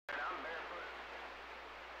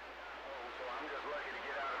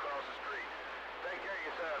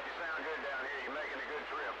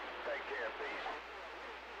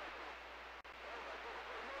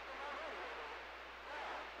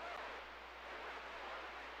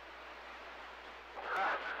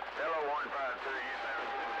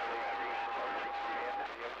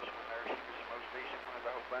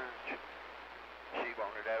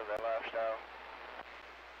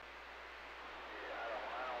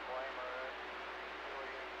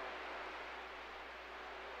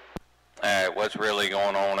Alright, what's really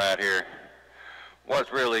going on out here?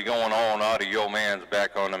 What's really going on? Audio Man's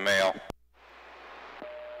back on the mail.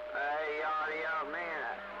 Hey, Audio Man.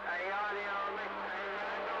 Hey, Audio Man.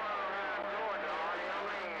 Hey, Georgia, Audio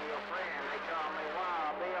Man, your friend. They call me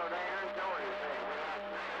Wild Bill down in Georgia.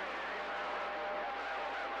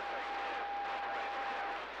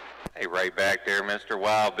 Hey, right back there, Mr.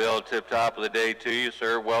 Wild Bill. Tip top of the day to you,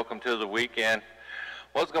 sir. Welcome to the weekend.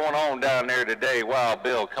 What's going on down there today? Wild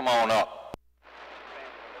Bill, come on up.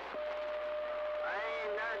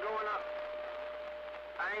 Ain't nothing going on.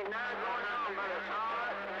 Ain't nothing going on, but it's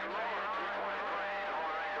hot and more hot.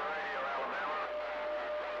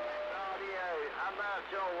 Audio, how about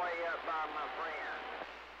your way up by my friend?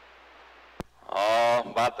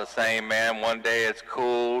 Oh, about the same, man. One day it's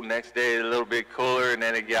cool, next day a little bit cooler, and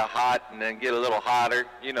then it get hot, and then get a little hotter.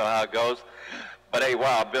 You know how it goes. But hey,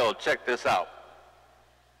 Wild Bill, check this out.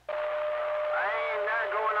 Ain't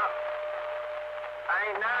nothing going on.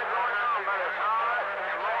 Ain't nothing going on, but it's hot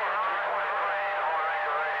and more hot.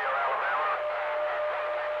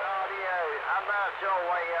 Audio, how about your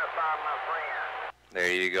way up by my friend?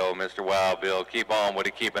 There you go, Mr. Wild Bill. Keep on with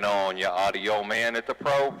it, keeping on. Your Audio Man at the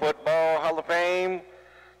Pro Football Hall of Fame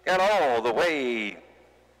got all the way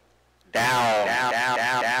down. Audio Man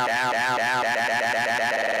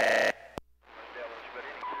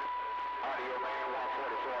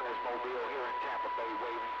 144 in this mobile here in Tampa Bay,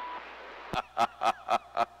 baby.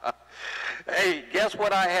 Hey, guess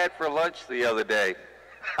what I had for lunch the other day?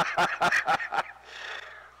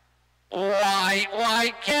 White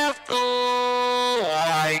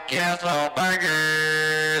Castle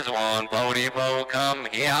burgers, 144, come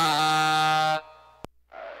here.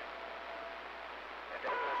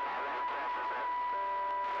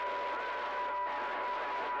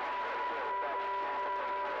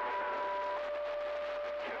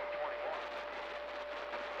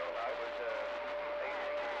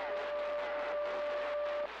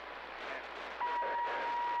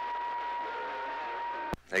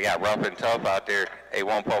 They got rough and tough out there. Hey,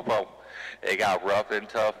 one popo. They got rough and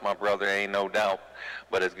tough, my brother, ain't no doubt.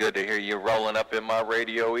 But it's good to hear you rolling up in my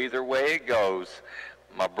radio either way it goes.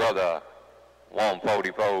 My brother,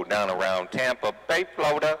 144 down around Tampa Bay,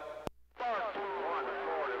 Florida. I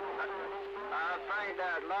think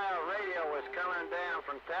that loud radio is coming down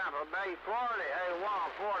from Tampa Bay, Florida. Hey,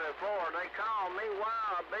 144, they call me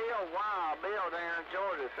Wild Bill down in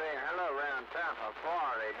Georgia, saying hello around Tampa,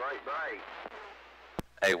 Florida, break.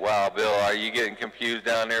 Hey, Wild Bill, are you getting confused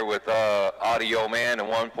down there with Audio Man and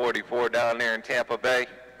 144 down there in Tampa Bay?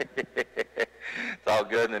 It's all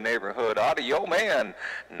good in the neighborhood. Audio Man,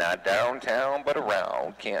 not downtown, but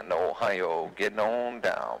around Canton, Ohio, getting on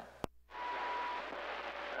down.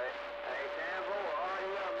 Hey, Tampa,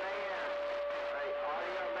 Audio Man. Hey,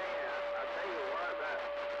 Audio Man, I tell you what,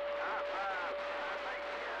 high five, I think,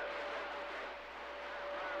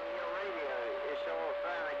 your radio is sure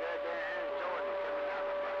sounding good down in Georgia coming out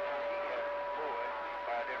of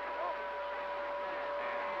by different moments.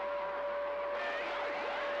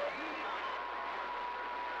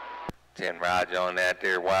 10 Raj on that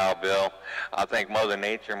there, Wild Bill. I think Mother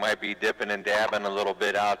Nature might be dipping and dabbing a little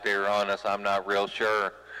bit out there on us. I'm not real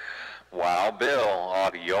sure. Wild Bill,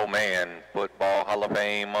 Audio Man, Football Hall of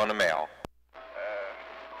Fame on the mail.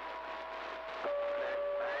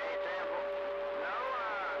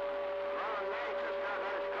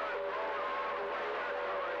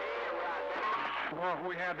 Well, if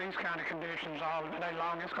we have these kind of conditions all day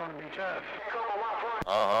long, it's going to be tough.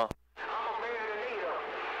 Uh-huh. I'm a man to need her.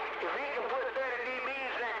 If he can put 30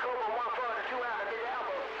 DBs in that cover 142 out of the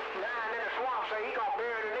album, 9 in the swamp, say he gonna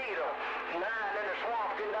bury the needle. 9 in the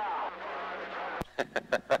swamp, get down.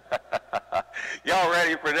 Y'all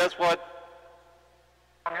ready for this one?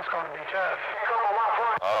 It's going to be tough.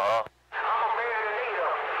 Uh-huh. I'm a man to need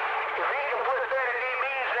her. If he can put 30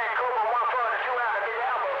 DBs in that cover 142 out of the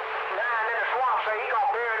album, 9 in the swamp, say he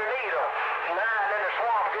gonna bury the needle. 9 in the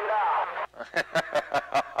swamp, get down.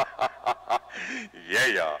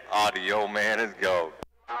 Yeah, Audio Man is go.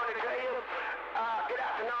 I want to tell you, good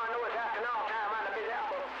afternoon. I know it's afternoon time out of Big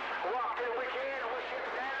Apple. Walk to the weekend and we'll ship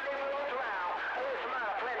down even once around. There's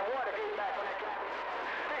some plenty of water getting back on that cabin.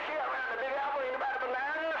 This year around the Big Apple, ain't about but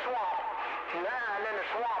 9 in the swamp. 9 in the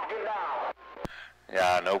swamp, get down.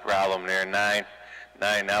 Yeah, no problem there. 9.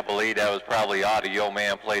 I believe that was probably Audio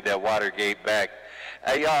Man played that Watergate back.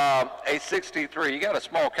 Hey, A63, you got a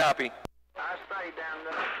small copy? I stayed down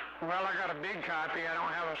there. Well, I got a big copy. I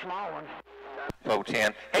don't have a small one.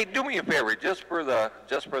 010. Hey, do me a favor, just for the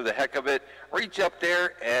heck of it, reach up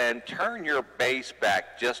there and turn your bass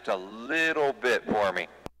back just a little bit for me.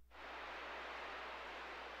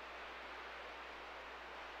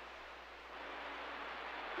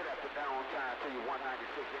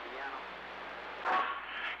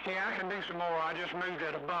 Yeah, I can do some more. I just moved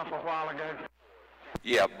at a bump a while ago.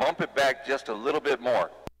 Yeah, bump it back just a little bit more.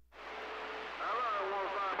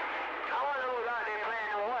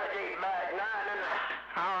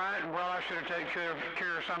 All right, well, I should have taken care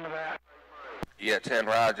of some of that. Yeah, 10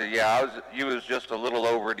 Roger. Yeah, you was just a little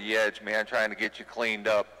over the edge, man, trying to get you cleaned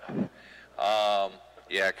up.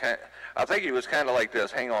 Yeah, I think it was kind of like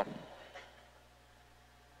this. Hang on.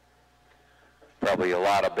 Probably a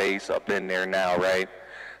lot of bass up in there now, right?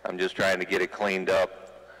 I'm just trying to get it cleaned up.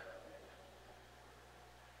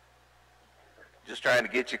 Just trying to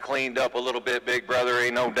get you cleaned up a little bit, big brother,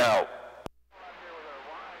 ain't no doubt.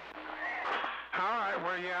 All right,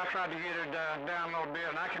 well, yeah, I tried to get it down a little bit,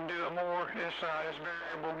 and I can do it more. It's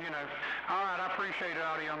variable, you know. All right, I appreciate it,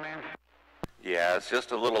 Audio Man. Yeah, it's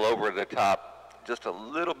just a little over the top, just a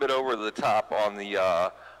little bit over the top on the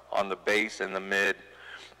bass and the mid.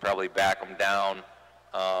 Probably back them down.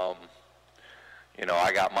 You know,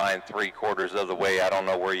 I got mine 3/4 of the way. I don't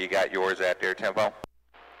know where you got yours at there, Tempo.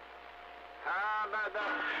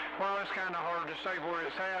 Well, it's kind of hard to say where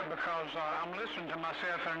it's at because I'm listening to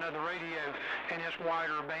myself in another radio, and it's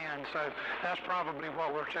wider band, so that's probably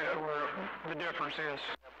what where the difference is.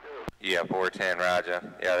 Yeah, 410, Roger.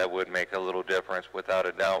 Yeah, that would make a little difference, without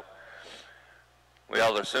a doubt.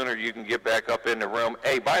 Well, the sooner you can get back up in the room.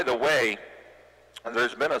 Hey, by the way,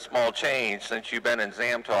 there's been a small change since you've been in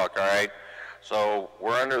Zam Talk, all right? So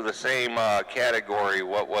we're under the same category.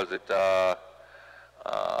 What was it?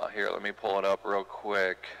 Here, let me pull it up real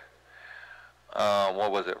quick.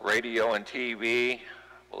 What was it? Radio and TV. I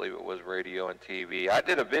believe it was radio and TV. I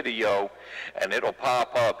did a video, and it'll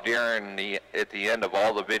pop up at the end of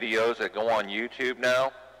all the videos that go on YouTube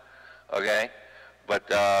now. Okay, but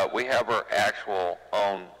we have our actual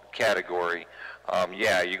own category.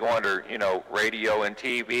 Yeah, you go under, you know, radio and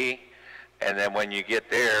TV, and then when you get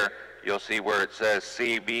there, you'll see where it says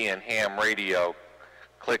CB and ham radio.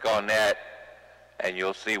 Click on that, and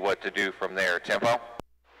you'll see what to do from there. Tempo?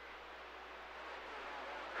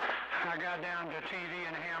 I got down to TV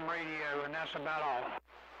and ham radio, and that's about all.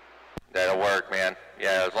 That'll work, man.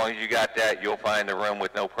 Yeah, as long as you got that, you'll find the room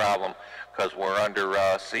with no problem, because we're under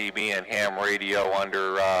CB and ham radio,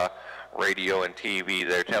 under radio and TV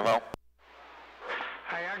there. Tempo?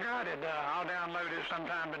 Hey, I got it. I'll download it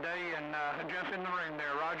sometime today and jump in the room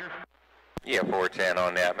there, Roger. Yeah, 410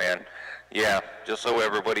 on that, man. Yeah, just so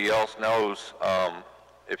everybody else knows,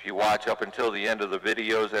 if you watch up until the end of the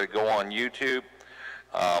videos that go on YouTube,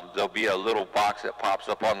 there'll be a little box that pops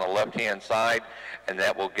up on the left-hand side, and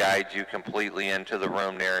that will guide you completely into the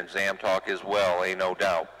room there in Zam Talk as well, ain't no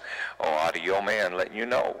doubt. Oh, Audio Man letting you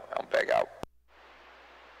know. I'm back out.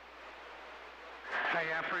 Hey,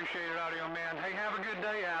 I appreciate it, Audio Man. Hey, have a good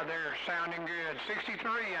day out there. Sounding good.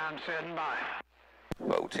 63, I'm setting by.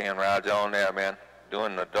 410 rides on there, man.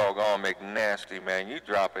 Doing the doggone McNasty, man. You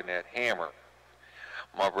dropping that hammer.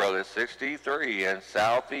 My brother 63 in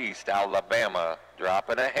Southeast Alabama,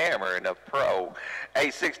 dropping a hammer in the pro.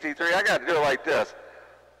 Hey, 63, I got to do it like this.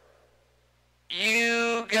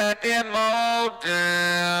 You got them all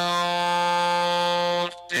down.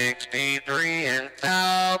 63 in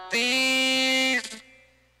Southeast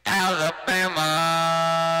Alabama.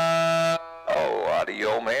 Oh,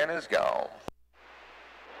 Audio Man is gone.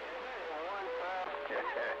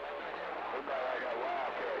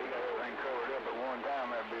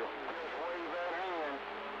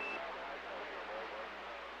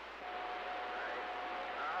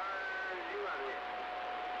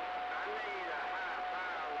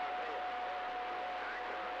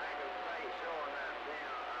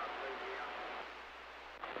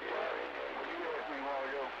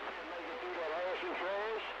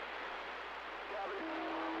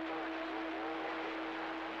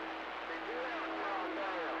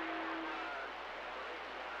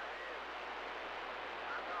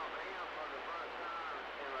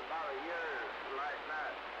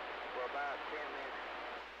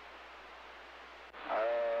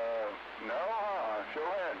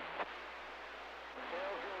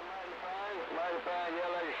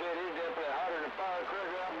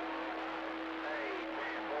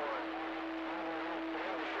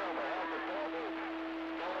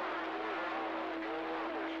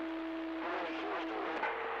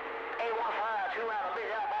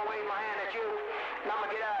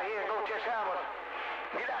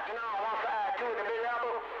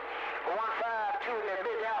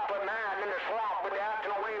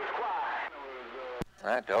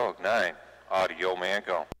 That dog 9. Audio Man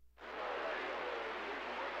go.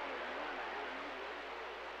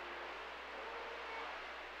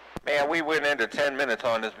 Man, we went into 10 minutes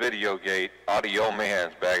on this video gate. Audio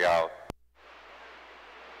Man's back out.